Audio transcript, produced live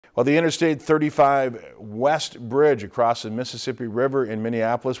Well, the Interstate 35 West Bridge across the Mississippi River in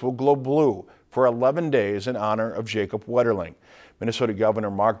Minneapolis will glow blue for 11 days in honor of Jacob Wetterling. Minnesota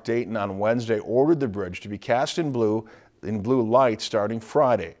Governor Mark Dayton on Wednesday ordered the bridge to be cast in blue light starting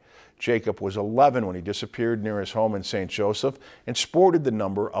Friday. Jacob was 11 when he disappeared near his home in St. Joseph and sported the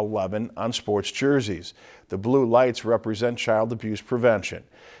number 11 on sports jerseys. The blue lights represent child abuse prevention.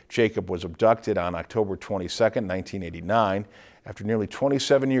 Jacob was abducted on October 22, 1989. After nearly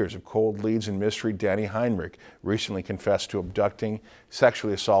 27 years of cold leads and mystery, Danny Heinrich recently confessed to abducting,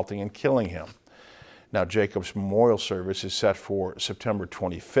 sexually assaulting, and killing him. Now, Jacob's memorial service is set for September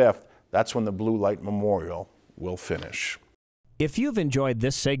 25th. That's when the Blue Light Memorial will finish. If you've enjoyed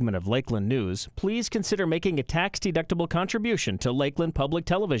this segment of Lakeland News, please consider making a tax-deductible contribution to Lakeland Public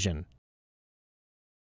Television.